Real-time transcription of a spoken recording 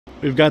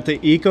We've got the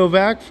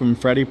EcoVac from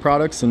Freddy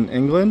products in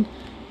England.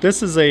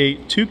 This is a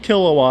 2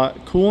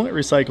 kilowatt coolant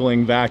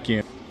recycling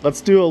vacuum.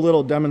 Let's do a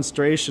little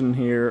demonstration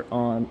here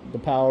on the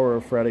power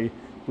of Freddy.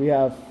 We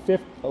have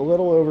a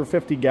little over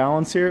 50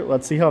 gallons here.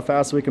 Let's see how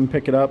fast we can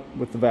pick it up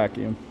with the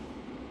vacuum.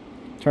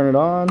 Turn it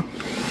on.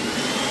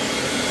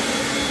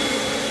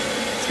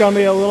 It's gonna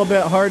be a little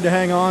bit hard to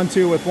hang on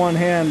to with one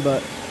hand,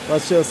 but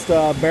let's just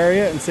bury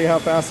it and see how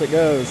fast it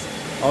goes.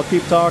 I'll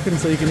keep talking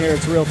so you can hear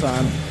it's real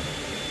time.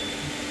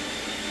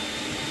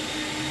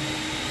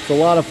 It's a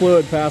lot of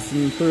fluid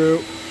passing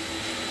through.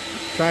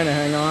 Trying to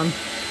hang on.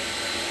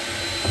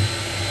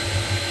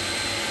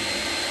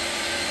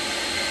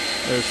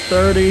 There's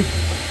 30.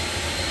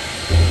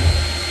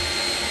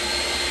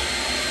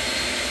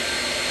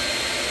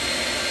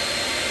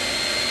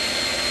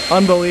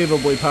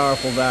 Unbelievably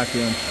powerful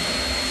vacuum.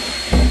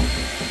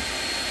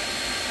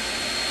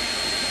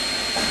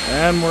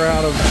 And we're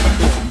out of,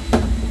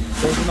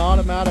 there's an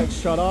automatic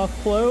shutoff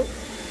float.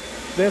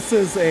 This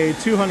is a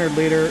 200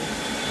 liter.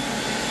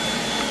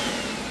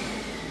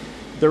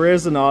 There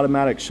is an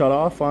automatic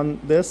shutoff on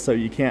this, so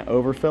you can't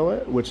overfill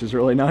it, which is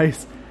really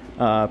nice.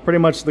 Pretty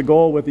much the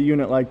goal with a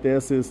unit like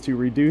this is to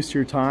reduce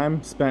your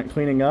time spent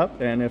cleaning up,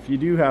 and if you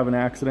do have an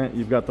accident,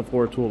 you've got the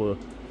floor tool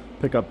to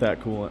pick up that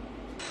coolant.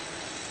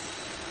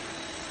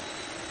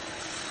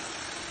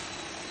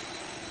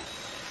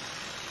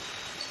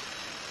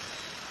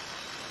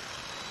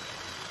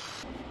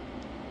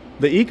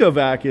 The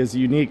EcoVac is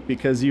unique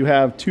because you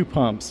have two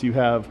pumps. You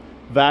have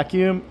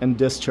vacuum and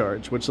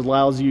discharge, which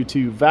allows you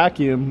to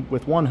vacuum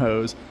with one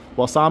hose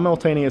while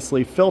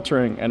simultaneously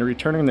filtering and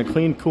returning the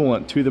clean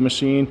coolant to the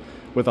machine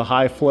with a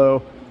high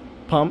flow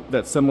pump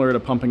that's similar to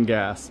pumping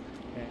gas.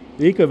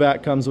 The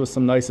EcoVac comes with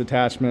some nice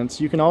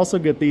attachments. You can also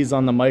get these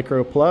on the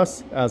Micro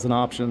Plus as an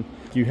option.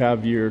 You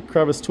have your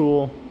crevice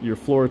tool, your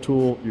floor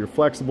tool, your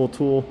flexible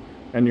tool,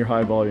 and your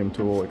high volume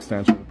tool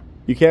extension.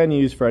 You can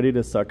use Freddy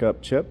to suck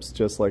up chips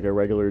just like a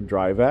regular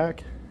dry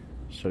vac.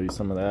 Show you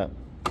some of that.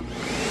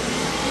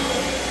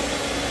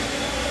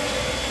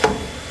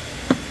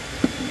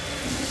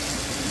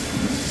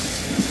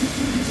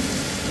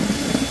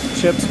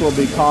 Chips will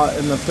be caught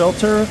in the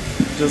filter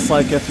just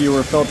like if you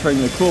were filtering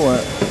the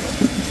coolant.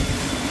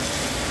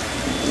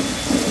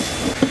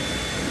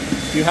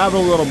 If you have a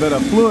little bit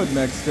of fluid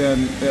mixed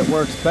in, it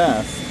works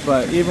best,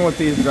 but even with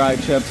these dry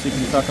chips you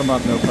can suck them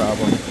up no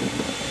problem.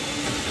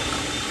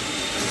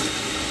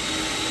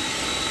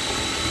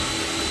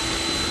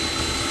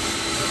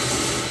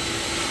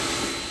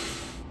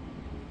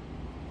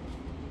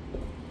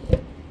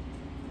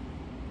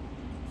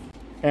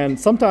 And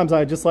sometimes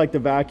I just like to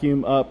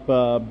vacuum up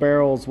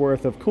barrels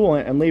worth of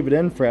coolant and leave it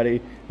in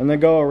Freddy and then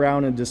go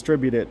around and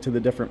distribute it to the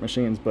different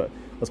machines. But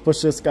let's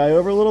push this guy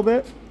over a little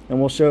bit and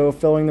we'll show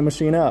filling the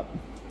machine up.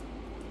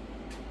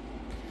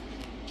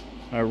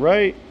 All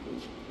right,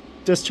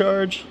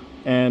 discharge.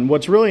 And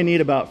what's really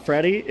neat about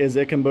Freddy is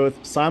it can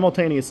both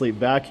simultaneously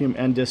vacuum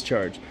and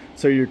discharge.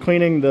 So you're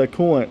cleaning the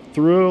coolant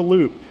through a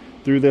loop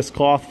through this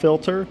cloth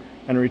filter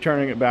and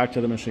returning it back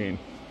to the machine.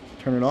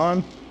 Turn it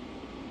on.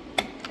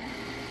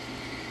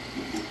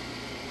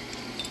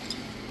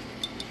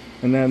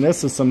 And then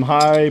this is some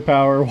high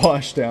power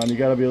wash down. You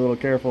gotta be a little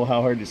careful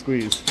how hard you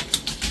squeeze.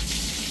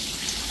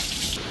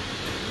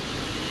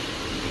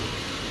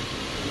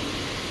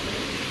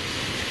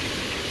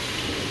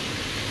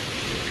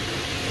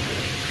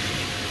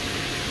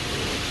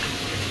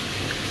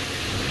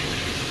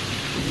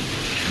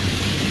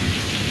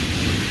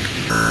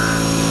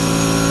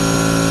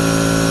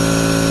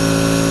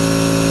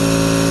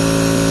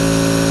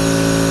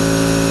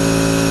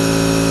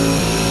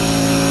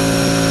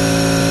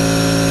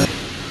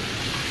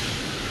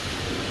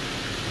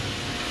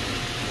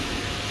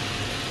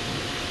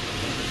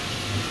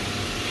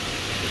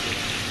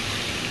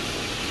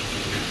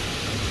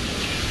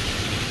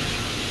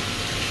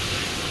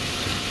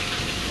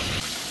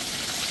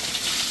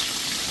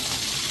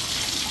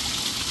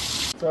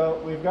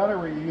 So we've got a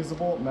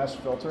reusable mesh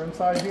filter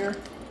inside here.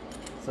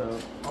 So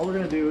all we're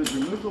going to do is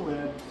remove the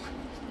lid.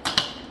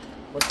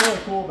 What's really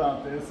cool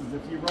about this is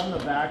if you run the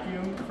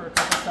vacuum for a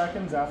couple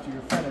seconds after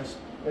you're finished,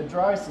 it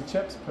dries the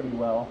chips pretty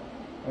well,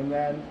 and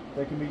then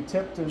they can be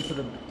tipped into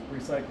the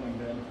recycling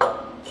bin.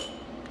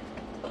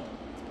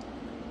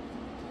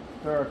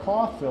 There are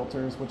cloth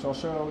filters, which I'll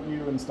show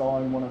you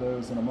installing one of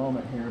those in a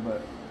moment here,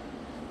 but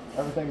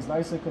everything's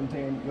nicely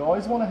contained. You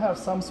always want to have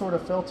some sort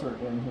of filter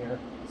in here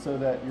so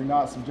that you're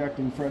not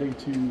subjecting Freddy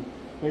to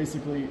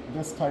basically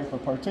this type of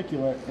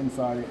particulate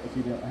inside it if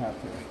you didn't have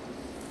to.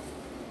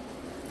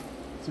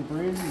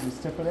 Super easy, you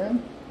just tip it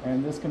in,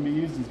 and this can be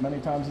used as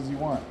many times as you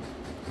want.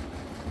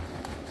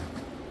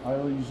 I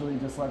usually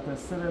just let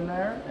this sit in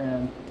there,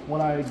 and when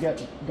I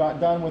got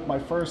done with my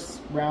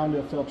first round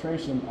of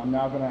filtration, I'm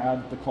now going to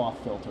add the cloth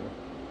filter.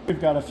 We've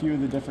got a few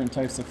of the different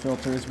types of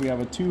filters. We have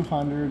a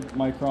 200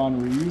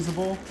 micron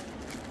reusable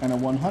and a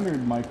 100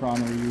 micron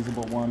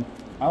reusable one.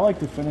 I like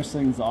to finish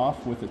things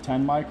off with a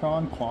 10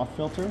 micron cloth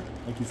filter,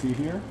 like you see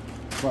here.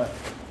 But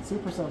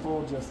super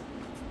simple, just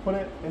put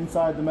it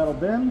inside the metal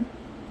bin,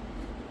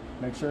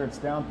 Make sure it's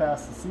down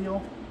past the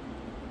seal.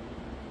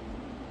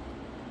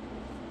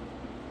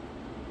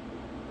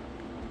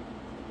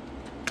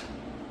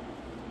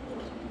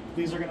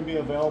 These are going to be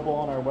available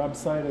on our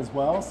website as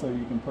well, so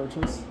you can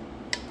purchase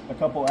a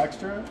couple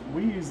extra.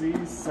 We use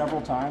these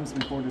several times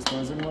before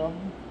disposing of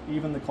them,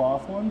 even the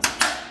cloth ones.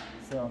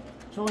 So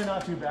it's really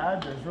not too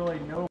bad. There's really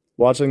no...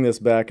 Watching this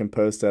back in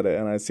post edit,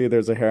 and I see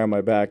there's a hair on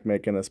my back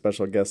making a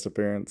special guest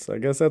appearance. I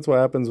guess that's what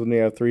happens when you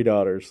have 3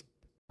 daughters.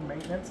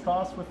 Maintenance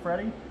costs with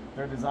Freddy.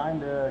 They're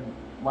designed to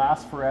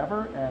last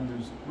forever, and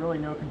there's really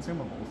no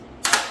consumables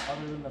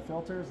other than the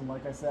filters. And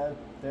like I said,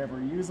 they have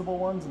reusable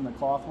ones, and the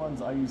cloth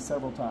ones I use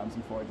several times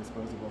before I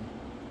dispose of them.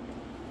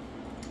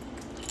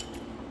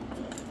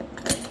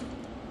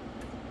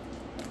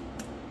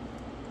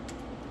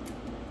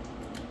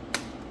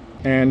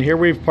 And here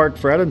we've parked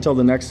Fred until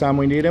the next time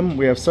we need him.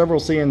 We have several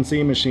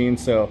CNC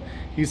machines, so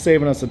he's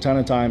saving us a ton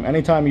of time.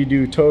 Anytime you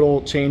do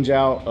total change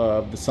out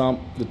of the sump,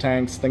 the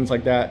tanks, things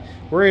like that,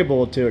 we're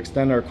able to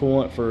extend our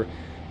coolant for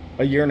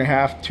 1.5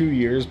 years, 2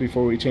 years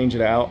before we change it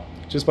out,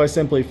 just by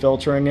simply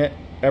filtering it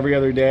every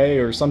other day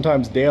or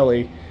sometimes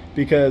daily,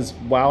 because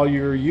while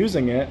you're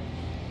using it,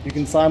 you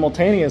can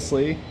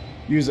simultaneously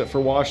use it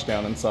for wash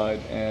down inside.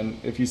 And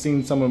if you've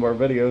seen some of our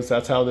videos,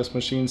 that's how this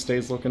machine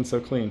stays looking so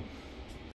clean.